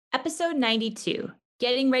Episode 92,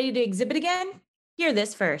 Getting Ready to Exhibit Again? Hear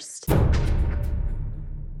this first.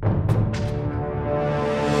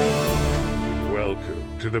 Welcome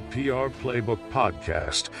to the PR Playbook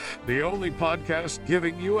Podcast, the only podcast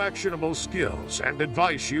giving you actionable skills and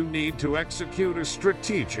advice you need to execute a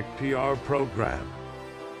strategic PR program.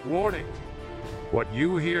 Warning: what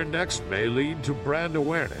you hear next may lead to brand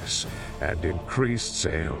awareness and increased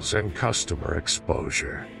sales and customer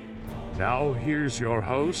exposure. Now here's your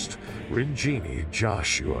host, Rinjini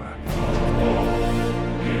Joshua.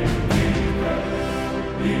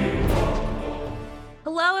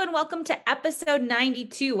 Hello and welcome to episode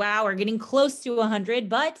 92. Wow, we're getting close to 100,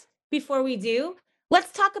 but before we do,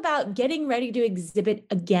 let's talk about getting ready to exhibit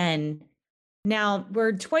again. Now,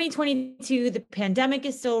 we're 2022, the pandemic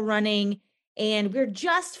is still running, and we're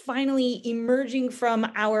just finally emerging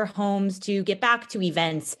from our homes to get back to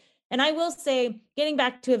events. And I will say, getting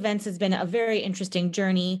back to events has been a very interesting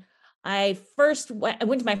journey. I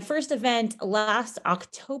went to my first event last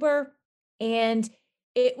October, and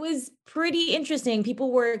it was pretty interesting.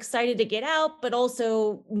 People were excited to get out, but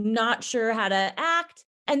also not sure how to act.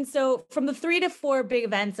 And so, from the 3 to 4 big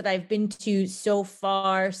events that I've been to so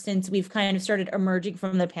far since we've kind of started emerging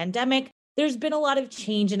from the pandemic, there's been a lot of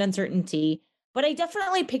change and uncertainty. But I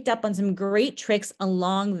definitely picked up on some great tricks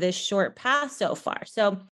along this short path so far.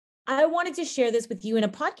 So, I wanted to share this with you in a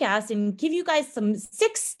podcast and give you guys some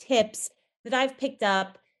 6 tips that I've picked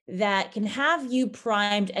up that can have you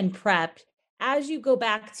primed and prepped as you go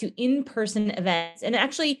back to in-person events. And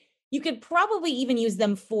actually, you could probably even use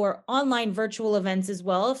them for online virtual events as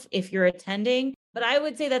well if you're attending. But I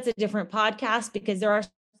would say that's a different podcast because there are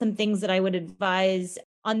some things that I would advise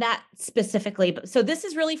on that specifically. So this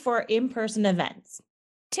is really for in-person events.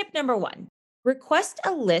 Tip number 1, request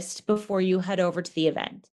a list before you head over to the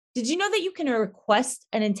event. Did you know that you can request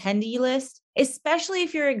an attendee list, especially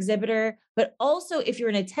if you're an exhibitor, but also if you're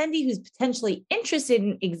an attendee who's potentially interested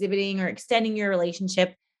in exhibiting or extending your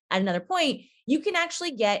relationship at another point, you can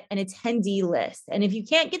actually get an attendee list. And if you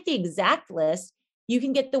can't get the exact list, you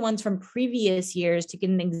can get the ones from previous years to get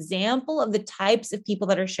an example of the types of people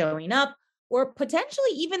that are showing up, or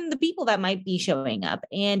potentially even the people that might be showing up.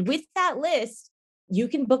 And with that list, you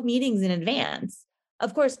can book meetings in advance.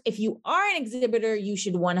 Of course, if you are an exhibitor, you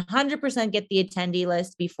should 100% get the attendee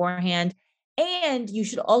list beforehand. And you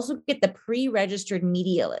should also get the pre-registered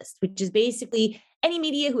media list, which is basically any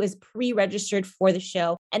media who is pre-registered for the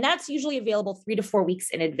show. And that's usually available 3 to 4 weeks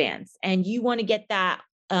in advance. And you want to get that,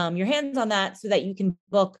 your hands on that so that you can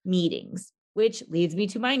book meetings, which leads me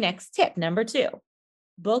to my next tip, number 2.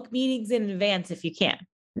 Book meetings in advance if you can.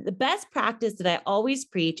 The best practice that I always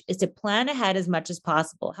preach is to plan ahead as much as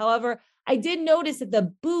possible. However, I did notice that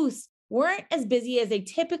the booths weren't as busy as they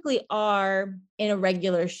typically are in a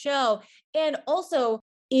regular show. And also,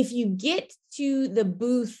 if you get to the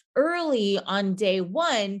booth early on day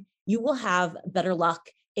 1, you will have better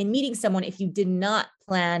luck in meeting someone if you did not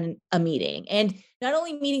plan a meeting. And not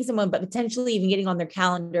only meeting someone, but potentially even getting on their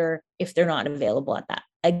calendar if they're not available at that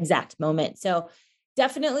exact moment. So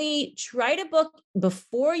definitely try to book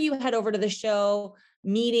before you head over to the show,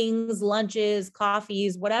 meetings, lunches,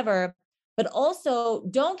 coffees, whatever. But also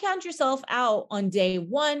don't count yourself out on day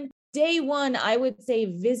 1. Day 1, I would say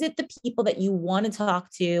visit the people that you want to talk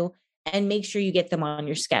to and make sure you get them on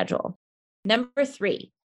your schedule. Number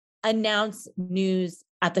 3, announce news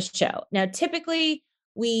at the show. Now, typically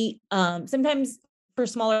we sometimes for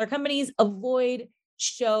smaller companies avoid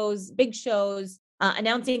shows, big shows,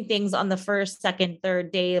 announcing things on the first, second,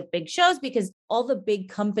 third day of big shows because all the big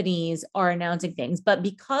companies are announcing things. But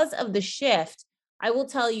because of the shift, I will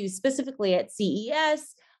tell you specifically at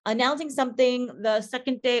CES, announcing something the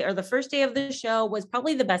second day or the first day of the show was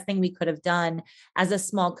probably the best thing we could have done as a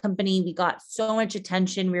small company. We got so much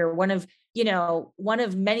attention. We were one of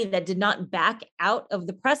many that did not back out of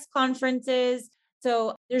the press conferences.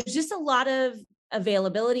 So there's just a lot of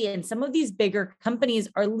availability, and some of these bigger companies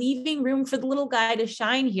are leaving room for the little guy to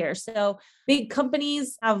shine here. So big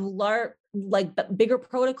companies have bigger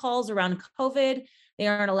protocols around COVID. They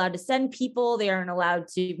aren't allowed to send people. They aren't allowed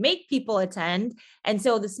to make people attend. And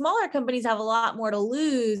so the smaller companies have a lot more to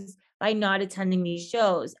lose by not attending these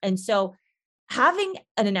shows. And so having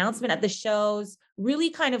an announcement at the shows really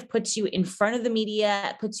kind of puts you in front of the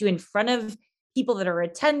media, puts you in front of people that are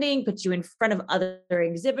attending, puts you in front of other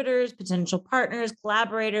exhibitors, potential partners,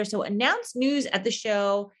 collaborators. So announce news at the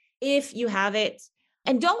show if you have it.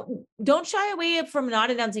 And don't shy away from not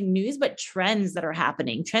announcing news, but trends that are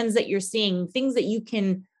happening, trends that you're seeing, things that you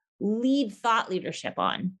can lead thought leadership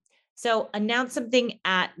on. So announce something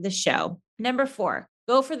at the show. Number 4,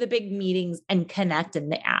 go for the big meetings and connect in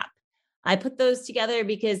the app. I put those together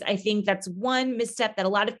because I think that's one misstep that a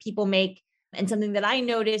lot of people make. And something that I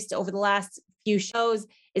noticed over the last few shows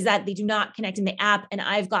is that they do not connect in the app. And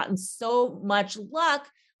I've gotten so much luck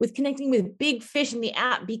with connecting with big fish in the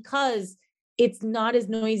app because it's not as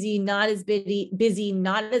noisy, not as busy,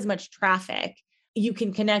 not as much traffic. You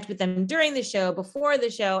can connect with them during the show, before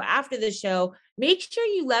the show, after the show. Make sure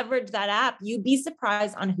you leverage that app. You'd be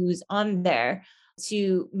surprised on who's on there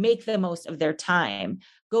to make the most of their time.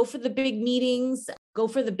 Go for the big meetings, go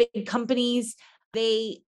for the big companies.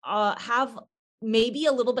 They have maybe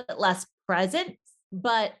a little bit less presence,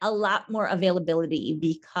 but a lot more availability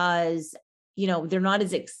because, they're not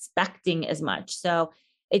as expecting as much. So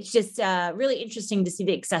it's just really interesting to see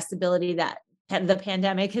the accessibility that the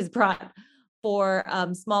pandemic has brought for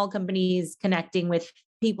small companies connecting with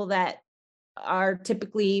people that are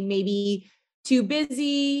typically maybe too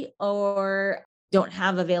busy or don't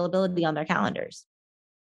have availability on their calendars.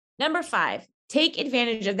 Number 5, take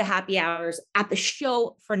advantage of the happy hours at the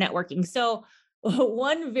show for networking. So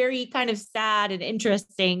one very kind of sad and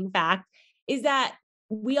interesting fact is that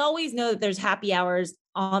we always know that there's happy hours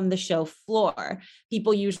on the show floor.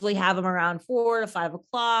 People usually have them around 4 to 5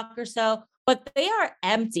 o'clock or so, but they are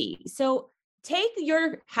empty. So take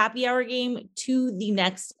your happy hour game to the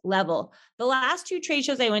next level. The last 2 trade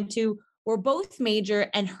shows I went to were both major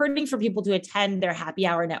and hurting for people to attend their happy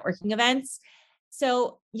hour networking events.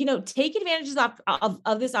 So, take advantage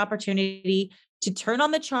of this opportunity to turn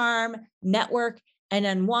on the charm, network, and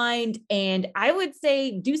unwind. And I would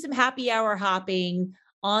say do some happy hour hopping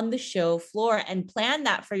on the show floor and plan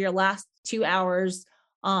that for your last 2 hours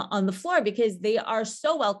on the floor because they are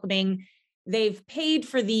so welcoming. They've paid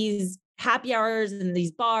for these happy hours and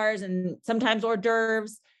these bars and sometimes hors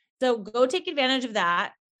d'oeuvres. So go take advantage of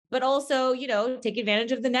that. But also, take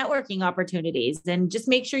advantage of the networking opportunities and just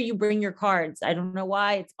make sure you bring your cards. I don't know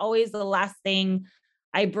why. It's always the last thing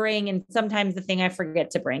I bring and sometimes the thing I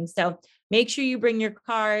forget to bring. So make sure you bring your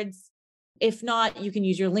cards. If not, you can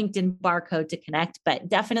use your LinkedIn barcode to connect, but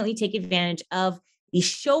definitely take advantage of the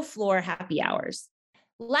show floor happy hours.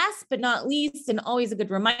 Last but not least, and always a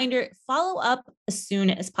good reminder, follow up as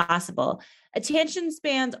soon as possible. Attention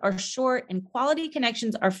spans are short and quality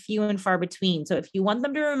connections are few and far between. So if you want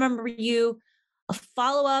them to remember you,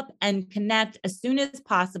 follow up and connect as soon as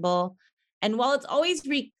possible. And while it's always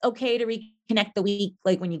okay to reconnect the week,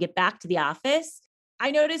 like when you get back to the office,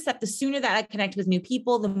 I noticed that the sooner that I connect with new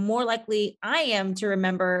people, the more likely I am to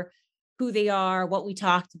remember who they are, what we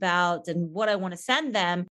talked about, and what I want to send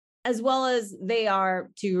them, as well as they are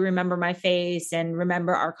to remember my face and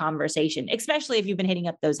remember our conversation, especially if you've been hitting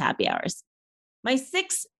up those happy hours. My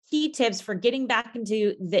 6 key tips for getting back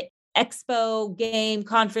into the expo game,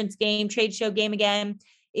 conference game, trade show game again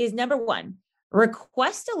is number 1,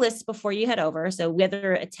 request a list before you head over. So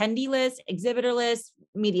whether attendee list, exhibitor list,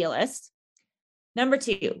 media list. Number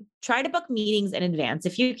 2, try to book meetings in advance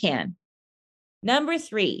if you can. Number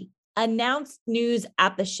 3, announce news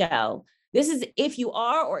at the show. This is if you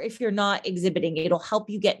are or if you're not exhibiting. It'll help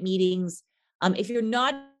you get meetings. If you're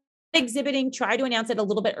not exhibiting, try to announce it a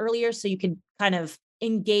little bit earlier so you can kind of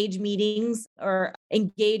engage meetings or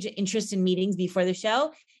engage interest in meetings before the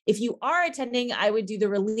show. If you are attending, I would do the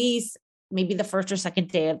release maybe the first or second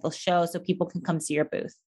day of the show so people can come see your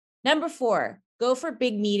booth. Number 4, go for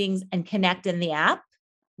big meetings and connect in the app.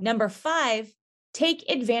 Number 5, take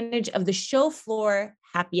advantage of the show floor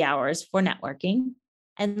happy hours for networking.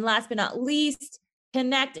 And last but not least,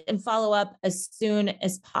 connect and follow up as soon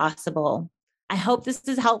as possible. I hope this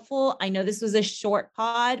is helpful. I know this was a short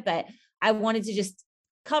pod, but I wanted to just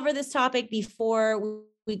cover this topic before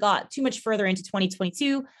we got too much further into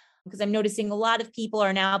 2022, because I'm noticing a lot of people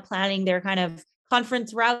are now planning their kind of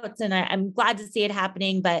conference routes, and I'm glad to see it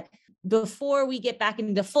happening. But before we get back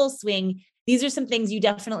into full swing, these are some things you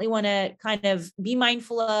definitely want to kind of be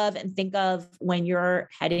mindful of and think of when you're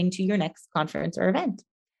heading to your next conference or event.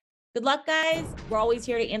 Good luck, guys. We're always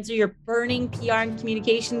here to answer your burning PR and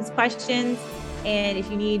communications questions. And if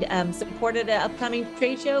you need support at an upcoming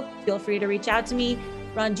trade show, feel free to reach out to me,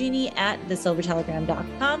 Ranjini at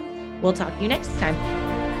thesilvertelegram.com. We'll talk to you next time.